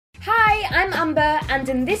I'm Amber, and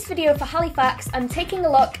in this video for Halifax, I'm taking a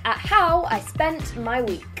look at how I spent my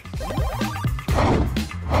week.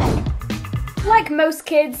 Like most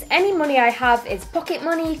kids, any money I have is pocket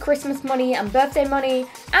money, Christmas money and birthday money,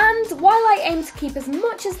 and while I aim to keep as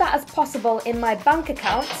much as that as possible in my bank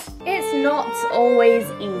accounts, it's not always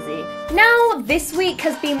easy. Now, this week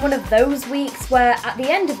has been one of those weeks where at the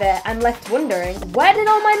end of it, I'm left wondering, where did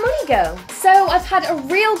all my money go? So I've had a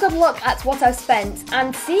real good look at what I've spent,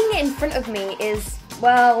 and seeing it in front of me is,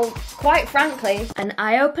 well, quite frankly, an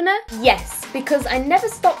eye-opener? Yes, because I never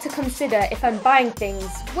stop to consider if I'm buying things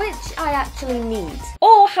which I actually need,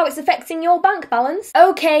 or how it's affecting your bank balance.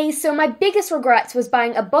 Okay, so my biggest regret was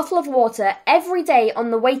buying a bottle of water every day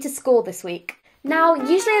on the way to school this week. Now,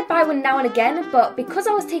 usually I'd buy one now and again, but because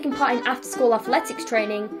I was taking part in after-school athletics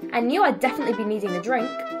training, I knew I'd definitely be needing a drink.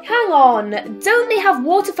 Hang on, don't they have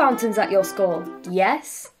water fountains at your school?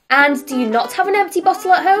 Yes. And do you not have an empty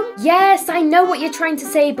bottle at home? Yes, I know what you're trying to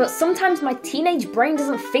say, but sometimes my teenage brain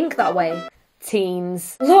doesn't think that way.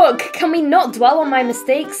 Teens. Look, can we not dwell on my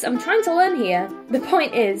mistakes? I'm trying to learn here. The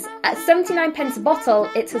point is, at 79 pence a bottle,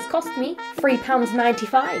 it has cost me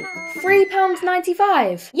 £3.95.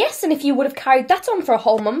 £3.95? Yes, and if you would have carried that on for a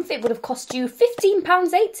whole month, it would have cost you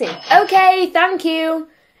 £15.80. Okay, thank you.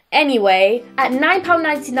 Anyway, at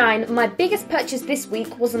 £9.99, my biggest purchase this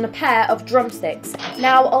week was on a pair of drumsticks.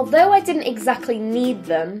 Now, although I didn't exactly need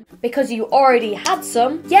them, because you already had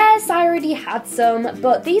some, yes, I already had some,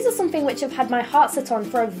 but these are something which I've had my heart set on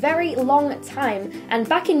for a very long time, and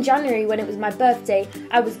back in January when it was my birthday,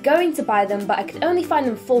 I was going to buy them, but I could only find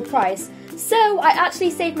them full price, so I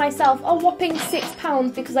actually saved myself a whopping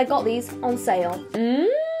 £6 because I got these on sale.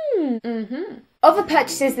 Other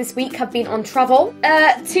purchases this week have been on travel,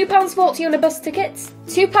 £2.40 on a bus ticket,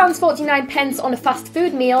 £2.49 on a fast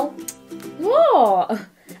food meal, what?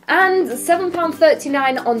 And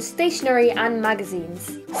 £7.39 on stationery and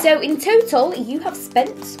magazines. So in total, you have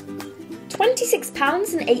spent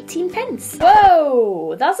 £26.18.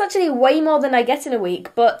 Whoa, that's actually way more than I get in a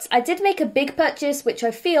week, but I did make a big purchase, which I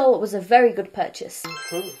feel was a very good purchase.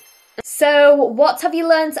 So, what have you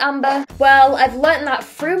learnt, Amber? Well, I've learnt that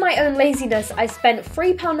through my own laziness, I spent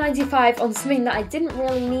 £3.95 on something that I didn't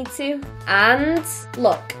really need to. And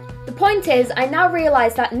look, the point is, I now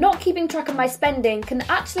realise that not keeping track of my spending can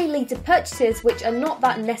actually lead to purchases which are not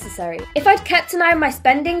that necessary. If I'd kept an eye on my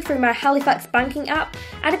spending through my Halifax banking app,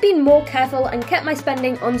 I'd have been more careful and kept my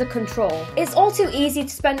spending under control. It's all too easy to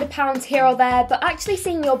spend a pound here or there, but actually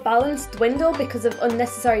seeing your balance dwindle because of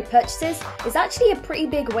unnecessary purchases is actually a pretty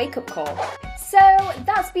big wake-up call. So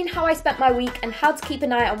that's been how I spent my week and how to keep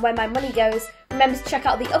an eye on where my money goes. Remember to check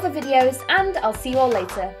out the other videos, and I'll see you all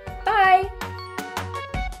later. Bye!